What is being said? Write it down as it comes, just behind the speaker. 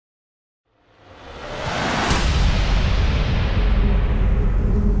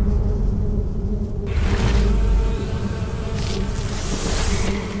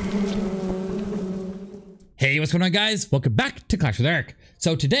what's going on, guys? Welcome back to Clash with Eric.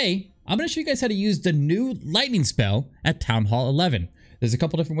 So today, I'm going to show you guys how to use the new lightning spell at Town Hall 11. There's a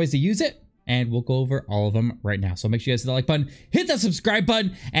couple different ways to use it, and we'll go over all of them right now. So make sure you guys hit the like button, hit that subscribe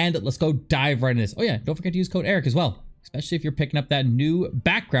button, and let's go dive right into this. Oh yeah, don't forget to use code Eric as well, especially if you're picking up that new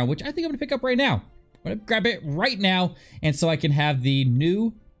background, which I think I'm going to pick up right now. I'm going to grab it right now, and so I can have the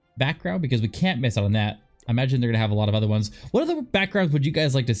new background because we can't miss out on that. I imagine they're gonna have a lot of other ones. What other backgrounds would you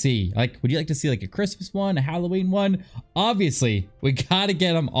guys like to see? Like, would you like to see like a Christmas one, a Halloween one? Obviously, we gotta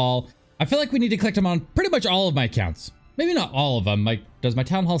get them all. I feel like we need to collect them on pretty much all of my accounts. Maybe not all of them. Like, does my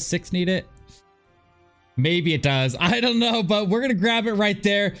Town Hall 6 need it? Maybe it does. I don't know, but we're gonna grab it right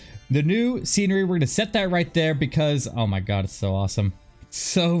there. The new scenery, we're gonna set that right there because, oh my God, it's so awesome. It's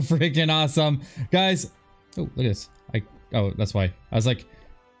so freaking awesome. Guys, oh, look at this. Oh, that's why. I was like,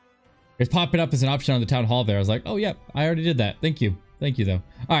 it's popping up as an option on the Town Hall there. I was like, oh, yep, I already did that. Thank you. Thank you, though.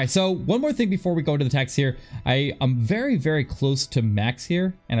 All right, so one more thing before we go into the text here. I'm very, very close to max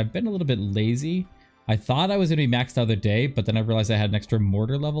here, and I've been a little bit lazy. I thought I was going to be maxed the other day, but then I realized I had an extra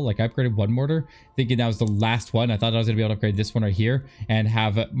mortar level. Like, I upgraded one mortar, thinking that was the last one. I thought I was going to be able to upgrade this one right here and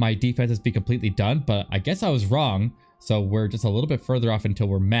have my defenses be completely done, but I guess I was wrong. So we're just a little bit further off until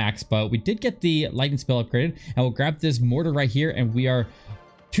we're maxed, but we did get the lightning spell upgraded, and we'll grab this mortar right here, and we are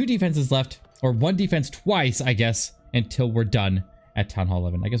 2 defenses left, or 1 defense twice, I guess, until we're done at Town Hall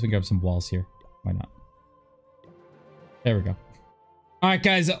 11. I guess we can grab some walls here. Why not? There we go. All right,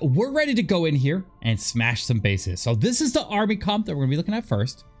 guys, we're ready to go in here and smash some bases. So this is the army comp that we're gonna be looking at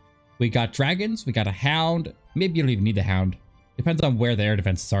first. We got dragons, we got a hound. Maybe you don't even need the hound. Depends on where the air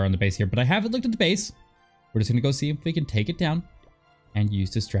defenses are on the base here, but I haven't looked at the base. We're just gonna go see if we can take it down and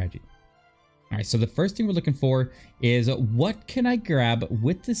use this strategy. All right, so the first thing we're looking for is what can I grab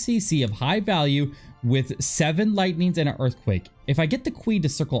with the CC of high value with 7 lightnings and an earthquake. If I get the queen to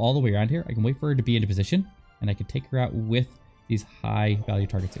circle all the way around here, I can wait for her to be into position and I can take her out with these high value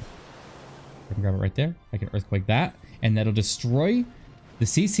targets here. I can grab it right there. I can earthquake that and that'll destroy the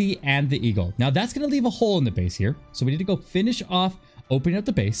CC and the eagle. Now that's gonna leave a hole in the base here. So we need to go finish off opening up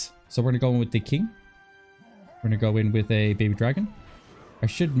the base. So we're gonna go in with the king. We're gonna go in with a baby dragon. I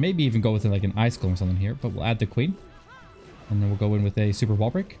should maybe even go with like an ice golem or something here, but we'll add the queen. And then we'll go in with a super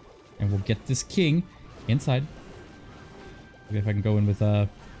wall break. And we'll get this king inside. Maybe if I can go in with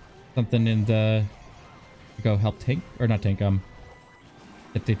something in the... Go help tank, or not tank,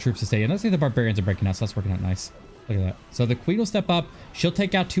 get the troops to stay in. Let's say the barbarians are breaking out, so that's working out nice. Look at that. So the queen will step up. She'll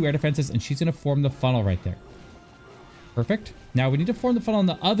take out 2 air defenses, and she's going to form the funnel right there. Perfect. Now we need to form the funnel on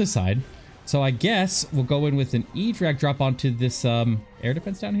the other side. So I guess we'll go in with an E-drag drop onto this air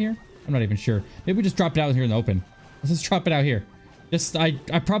defense down here. I'm not even sure. Maybe we just drop it out here in the open. Let's just drop it out here.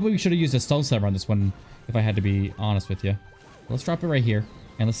 I probably should have used a stone slammer on this one if I had to be honest with you. Let's drop it right here.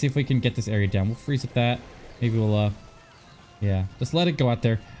 And let's see if we can get this area down. We'll freeze at that. Maybe we'll, yeah, just let it go out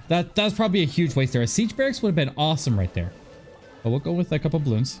there. That was probably a huge waste there. A siege barracks would have been awesome right there. But we'll go with a couple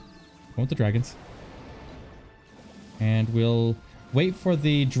balloons. Go with the dragons. And we'll wait for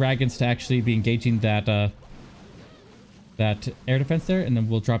the dragons to actually be engaging that that air defense there, and then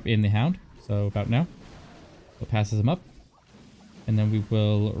we'll drop in the hound. So about now, we'll passes them up, and then we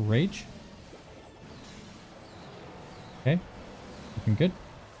will rage. Okay, looking good.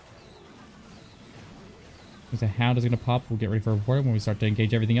 Because the hound is gonna pop, we'll get ready for a warrior when we start to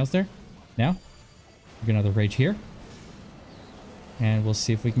engage everything else there. Now, we'll get another rage here, and we'll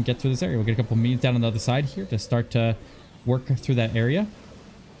see if we can get through this area. We'll get a couple minions down on the other side here to start to work through that area.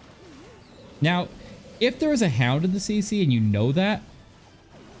 Now, if there is a hound in the CC and you know that,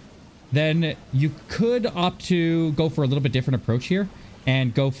 then you could opt to go for a little bit different approach here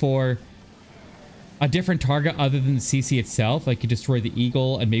and go for a different target other than the CC itself. Like you destroy the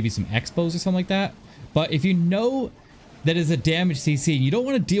eagle and maybe some expos or something like that. But if you know that is a damaged CC and you don't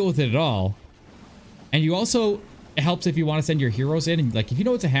want to deal with it at all, and you also... It helps if you want to send your heroes in, and like if you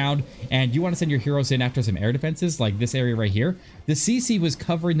know it's a hound and you want to send your heroes in after some air defenses, like this area right here, the CC was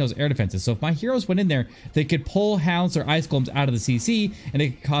covering those air defenses. So if my heroes went in there, they could pull hounds or ice golems out of the CC, and it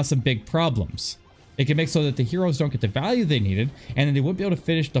could cause some big problems. It could make so that the heroes don't get the value they needed, and then they wouldn't be able to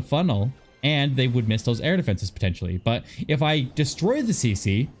finish the funnel, and they would miss those air defenses potentially. But if I destroy the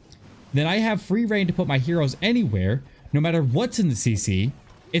CC, then I have free reign to put my heroes anywhere, no matter what's in the CC.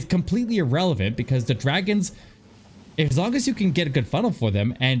 It's completely irrelevant because the dragons... As long as you can get a good funnel for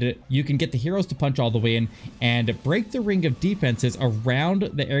them and you can get the heroes to punch all the way in and break the ring of defenses around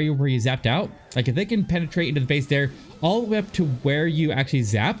the area where you zapped out, like if they can penetrate into the base there all the way up to where you actually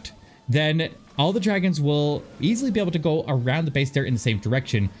zapped, then all the dragons will easily be able to go around the base there in the same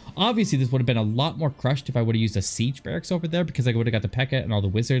direction. Obviously, this would have been a lot more crushed if I would have used a siege barracks over there, because I would have got the P.E.K.K.A. and all the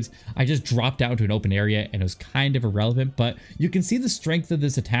wizards. I just dropped down to an open area and it was kind of irrelevant, but you can see the strength of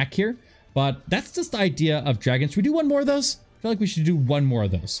this attack here. But that's just the idea of dragons. Should we do one more of those? I feel like we should do one more of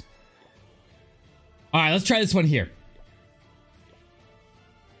those. All right, let's try this one here.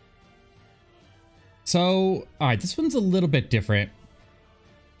 So, all right, this one's a little bit different.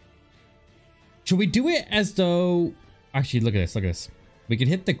 Should we do it as though... Actually, look at this, look at this. We can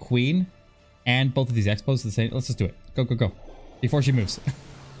hit the queen and both of these expos at the same... Let's just do it. Go, go, go. Before she moves.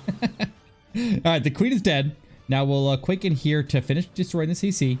 Alright, the queen is dead. Now we'll quake in here to finish destroying the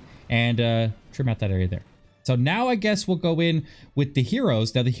CC and trim out that area there. So now I guess we'll go in with the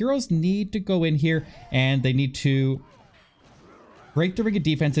heroes. Now the heroes need to go in here and they need to break the ring of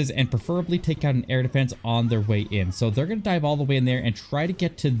defenses and preferably take out an air defense on their way in. So they're going to dive all the way in there and try to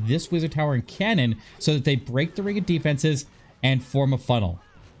get to this wizard tower and cannon so that they break the ring of defenses and form a funnel.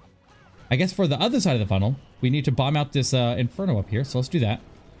 I guess for the other side of the funnel, we need to bomb out this inferno up here. So let's do that.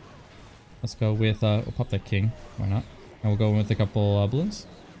 Let's go with, we'll pop that king. Why not? And we'll go in with a couple balloons.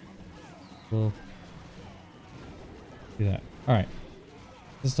 We'll do that. All right.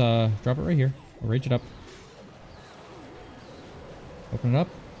 Just drop it right here. We'll rage it up. Open it up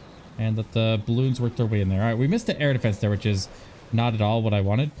and let the balloons work their way in there. All right, we missed the air defense there, which is not at all what I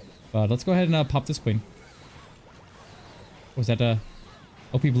wanted. But let's go ahead and pop this queen. Was that a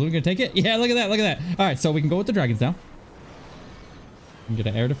OP balloon gonna take it? Yeah, look at that, look at that. All right, so we can go with the dragons now. We can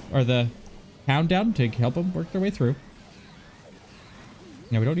get an or the hound down to help them work their way through.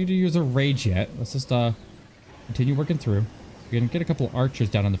 Now we don't need to use a rage yet. Let's just continue working through. We're gonna get a couple archers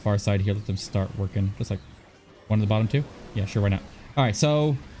down on the far side here. Let them start working. Just like one on the bottom too. Yeah, sure, why not? All right,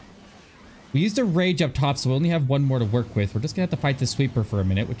 so we used a rage up top, so we only have one more to work with. We're just gonna have to fight the sweeper for a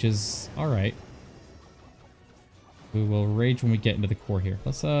minute, which is all right. We will rage when we get into the core here.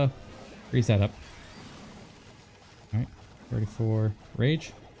 Let's freeze that up. All right, 34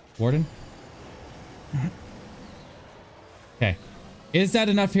 rage, warden. Okay, is that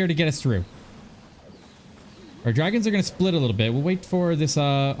enough here to get us through? Our dragons are gonna split a little bit. We'll wait for this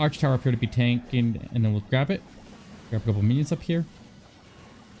arch tower up here to be tanking, and then we'll grab it. Grab a couple minions up here.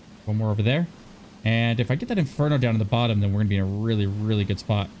 One more over there. And if I get that inferno down at the bottom, then we're gonna be in a really, really good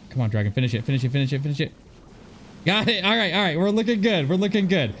spot. Come on, dragon, finish it, finish it, finish it, finish it. Got it. All right, all right. We're looking good. We're looking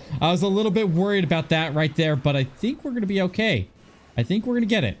good. I was a little bit worried about that right there, but I think we're gonna be okay. I think we're gonna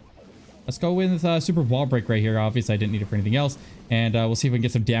get it. Let's go with super wall break right here. Obviously, I didn't need it for anything else. And we'll see if we can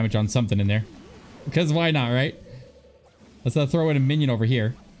get some damage on something in there. Because why not, right? Let's throw in a minion over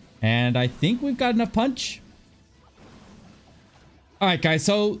here. And I think we've got enough punch. All right, guys.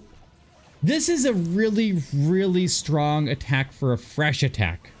 So this is a really, really strong attack for a fresh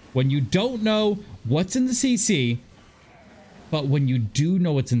attack. When you don't know what's in the CC, but when you do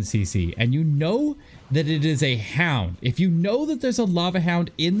know what's in the CC, and you know that it is a hound, if you know that there's a lava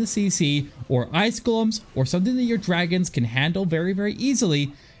hound in the CC, or ice golems, or something that your dragons can handle very, very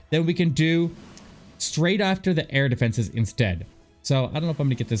easily, then we can do straight after the air defenses instead. So I don't know if I'm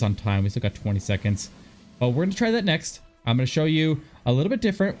gonna get this on time. We still got 20 seconds, but we're gonna try that next. I'm gonna show you a little bit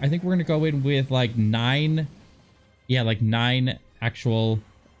different. I think we're gonna go in with like 9 actual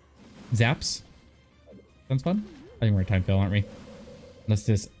zaps. Sounds fun. I think we're at time fail, aren't we? Unless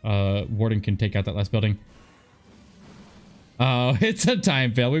this warden can take out that last building. Oh, it's a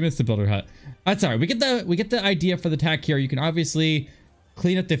time fail. We missed the builder hut. That's all right. We get the idea for the attack here. You can obviously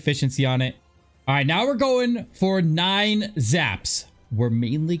clean up the efficiency on it. All right, now we're going for 9 zaps. We're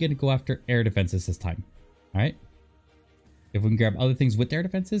mainly going to go after air defenses this time. All right. If we can grab other things with air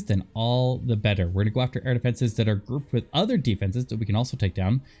defenses, then all the better. We're going to go after air defenses that are grouped with other defenses that we can also take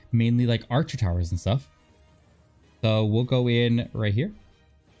down, mainly like archer towers and stuff. So we'll go in right here.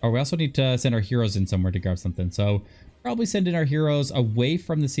 Or we also need to send our heroes in somewhere to grab something. So probably send in our heroes away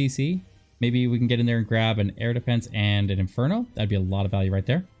from the CC. Maybe we can get in there and grab an air defense and an inferno. That'd be a lot of value right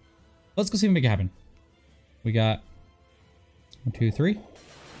there. Let's go see if we can make it happen. We got 1, 2, 3. 1,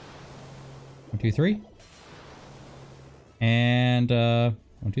 2, 3. And 1,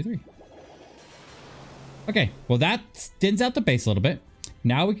 2, 3. Okay, well that thins out the base a little bit.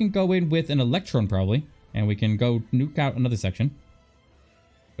 Now we can go in with an electron probably, and we can go nuke out another section.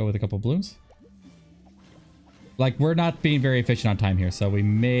 Go with a couple of balloons. Like, we're not being very efficient on time here, so we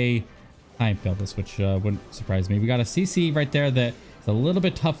may time fail this, which wouldn't surprise me. We got a CC right there that is a little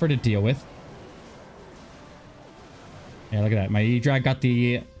bit tougher to deal with. Yeah, look at that. My E-Drag got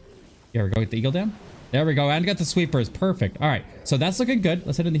the... Here we go, get the eagle down. There we go, and got the sweepers. Perfect. All right, so that's looking good.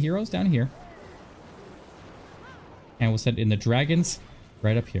 Let's send in the heroes down here. And we'll send in the dragons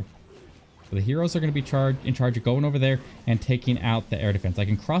right up here. So the heroes are going to be in charge of going over there and taking out the air defense. I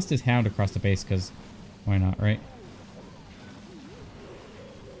can cross this hound across the base because why not, right?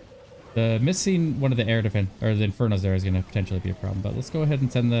 The missing one of the air defense or the infernos there is going to potentially be a problem. But let's go ahead and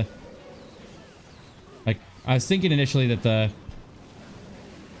send the... Like, I was thinking initially that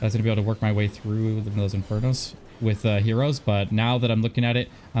I was going to be able to work my way through those infernos with heroes. But now that I'm looking at it,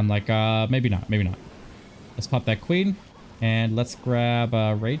 I'm like, maybe not, maybe not. Let's pop that queen and let's grab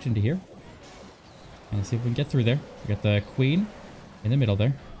rage into here. And see if we can get through there. We got the queen in the middle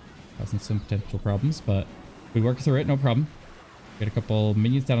there. Causing some potential problems, but we work through it, no problem. Get a couple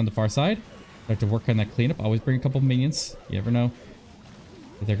minions down on the far side. Have to work on that cleanup. Always bring a couple minions. You never know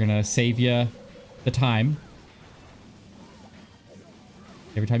if they're gonna save you the time.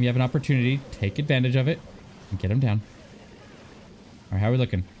 Every time you have an opportunity, take advantage of it and get them down. All right, how are we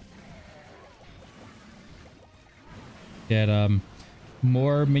looking? Get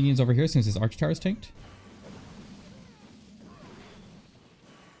more minions over here since this arch tower is tanked.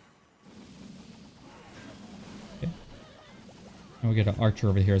 And we'll get an archer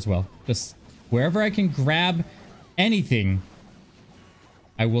over here as well. Just wherever I can grab anything,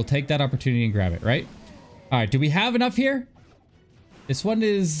 I will take that opportunity and grab it, right? All right, do we have enough here? This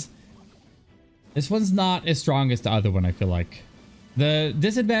one's not as strong as the other one, I feel like. The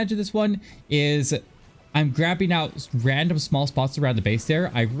disadvantage of this one is I'm grabbing out random small spots around the base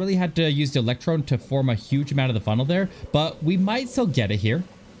there. I really had to use the electron to form a huge amount of the funnel there, but we might still get it here.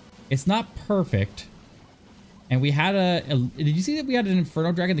 It's not perfect. And we had did you see that we had an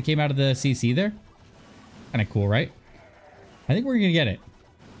Inferno Dragon that came out of the CC there? Kind of cool, right? I think we're going to get it.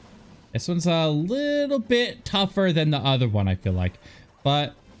 This one's a little bit tougher than the other one, I feel like.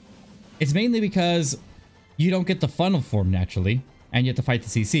 But it's mainly because you don't get the funnel form naturally, and you have to fight the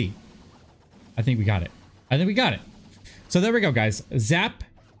CC. I think we got it. I think we got it. So there we go, guys. ZAP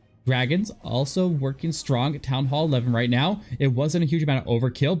Dragons also working strong at Town Hall 11 right now. It wasn't a huge amount of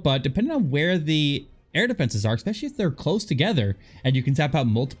overkill, but depending on where the air defenses are, especially if they're close together and you can zap out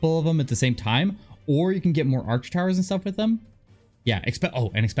multiple of them at the same time, or you can get more arch towers and stuff with them. Yeah,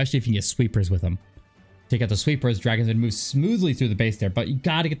 and especially if you can get sweepers with them. Take out the sweepers, dragons would move smoothly through the base there, but you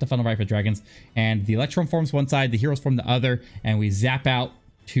got to get the funnel right for dragons. And the electron forms one side, the heroes form the other, and we zap out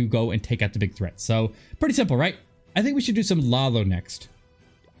to go and take out the big threat. So pretty simple, right? I think we should do some LALO next.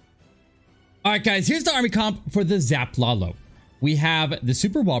 All right, guys, here's the army comp for the ZAP LALO. We have the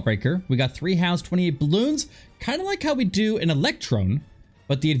super wall breaker. We got 3 hounds, 28 balloons, kind of like how we do an electron.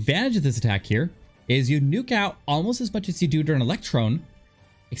 But the advantage of this attack here is you nuke out almost as much as you do during electron,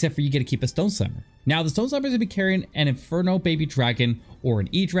 except for you get to keep a stone slammer. Now the stone slammer is going to be carrying an Inferno baby dragon, or an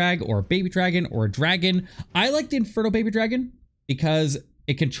E-drag, or a baby dragon, or a dragon. I like the Inferno baby dragon because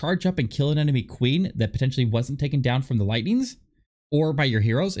it can charge up and kill an enemy queen that potentially wasn't taken down from the lightnings or by your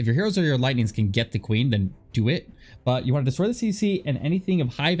heroes. If your heroes or your lightnings can get the queen, then do it. But you want to destroy the CC and anything of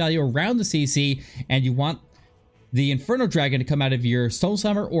high value around the CC, and you want the Inferno Dragon to come out of your Stone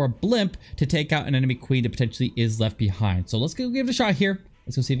Slammer or a Blimp to take out an enemy queen that potentially is left behind. So let's go give it a shot here.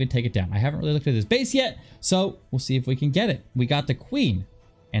 Let's go see if we can take it down. I haven't really looked at this base yet, so we'll see if we can get it. We got the queen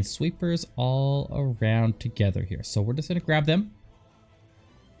and sweepers all around together here. So we're just going to grab them.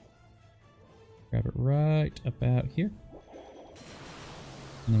 Grab it right about here.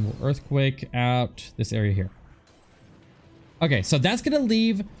 And then we'll earthquake out this area here. Okay, so that's going to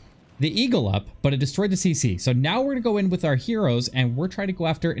leave the eagle up, but it destroyed the CC. So now we're going to go in with our heroes, and we're trying to go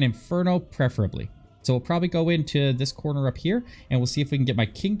after an Inferno preferably. So we'll probably go into this corner up here, and we'll see if we can get my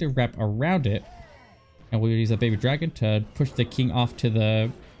king to wrap around it. And we'll use a baby dragon to push the king off to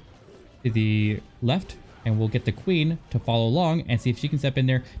the left, and we'll get the queen to follow along and see if she can step in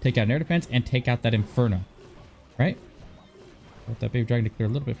there, take out an air defense, and take out that Inferno. Right? Let that baby dragon to clear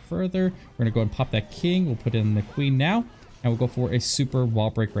a little bit further. We're going to go and pop that king. We'll put in the queen now. And we'll go for a super wall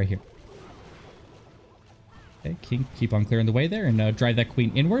break right here. Okay, king, keep on clearing the way there and drive that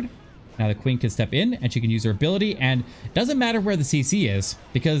queen inward. Now the queen can step in and she can use her ability. And it doesn't matter where the CC is,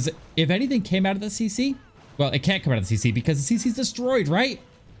 because if anything came out of the CC, well, it can't come out of the CC because the CC is destroyed, right?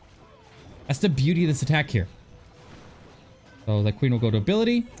 That's the beauty of this attack here. So the queen will go to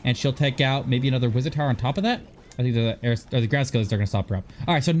ability and she'll take out maybe another wizard tower on top of that. I think the ground skills are going to stop her up.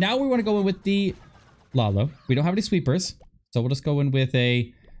 All right, so now we want to go in with the LALO. We don't have any sweepers. So we'll just go in with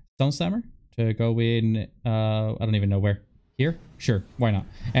a Stone Slammer to go in, I don't even know where. Here? Sure, why not?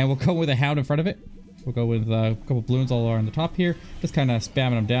 And we'll go with a hound in front of it. We'll go with a couple balloons all around the top here. Just kind of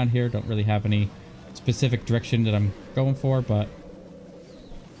spamming them down here. Don't really have any specific direction that I'm going for, but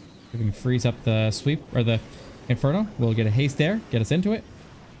if we can freeze up the sweep, or the Inferno, we'll get a haste there, get us into it.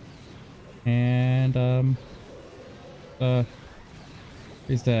 And,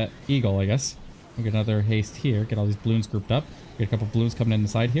 Is the eagle, I guess. We'll get another haste here. Get all these balloons grouped up. Get a couple balloons coming in the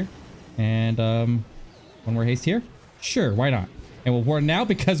side here. And one more haste here. Sure, why not? And we'll warn now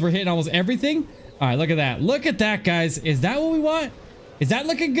because we're hitting almost everything. All right, look at that. Look at that, guys. Is that what we want? Is that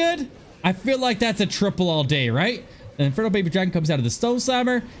looking good? I feel like that's a triple all day, right? An Infernal Baby Dragon comes out of the Stone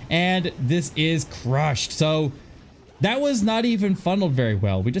Slammer, and this is crushed. So that was not even funneled very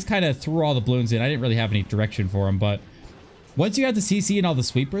well. We just kind of threw all the balloons in. I didn't really have any direction for them, but once you have the CC and all the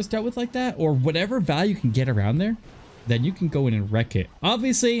sweepers dealt with like that, or whatever value you can get around there, then you can go in and wreck it.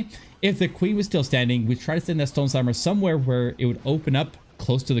 Obviously, if the queen was still standing, we'd try to send that Stone Slammer somewhere where it would open up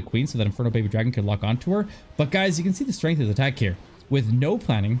close to the queen so that Infernal Baby Dragon could lock onto her. But guys, you can see the strength of the attack here. With no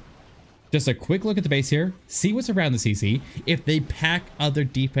planning, just a quick look at the base here, see what's around the CC. If they pack other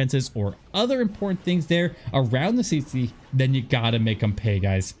defenses or other important things there around the CC, then you gotta make them pay,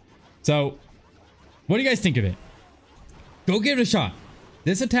 guys. So, what do you guys think of it? Go give it a shot.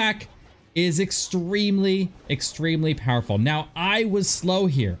 This attack is extremely, extremely powerful. Now, I was slow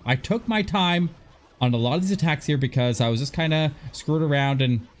here. I took my time on a lot of these attacks here because I was just kind of screwed around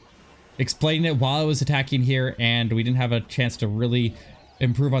and explaining it while I was attacking here, and we didn't have a chance to really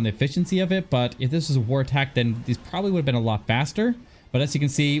improve on the efficiency of it. But if this was a war attack, then these probably would have been a lot faster. But as you can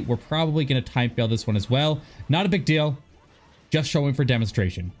see, we're probably going to time fail this one as well. Not a big deal, just showing for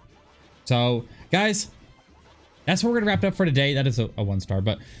demonstration. So guys, that's where we're gonna wrap it up for today. That is a 1-star,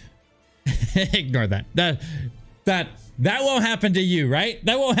 but ignore that. That won't happen to you, right?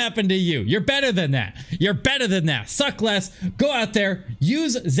 That won't happen to you. You're better than that. You're better than that. Suck less. Go out there,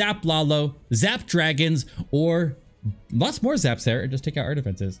 use ZAP LALO, ZAP Dragons, or lots more zaps there, and just take out our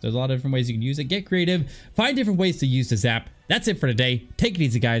defenses. There's a lot of different ways you can use it. Get creative. Find different ways to use the zap. That's it for today. Take it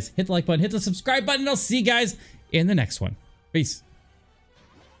easy, guys. Hit the like button, hit the subscribe button, and I'll see you guys in the next one. Peace.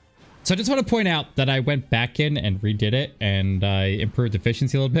 So I just want to point out that I went back in and redid it, and I improved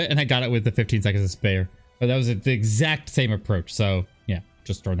efficiency a little bit, and I got it with the 15 seconds to spare. But that was the exact same approach. So yeah,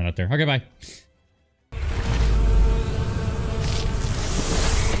 just throwing that out there. Okay, bye.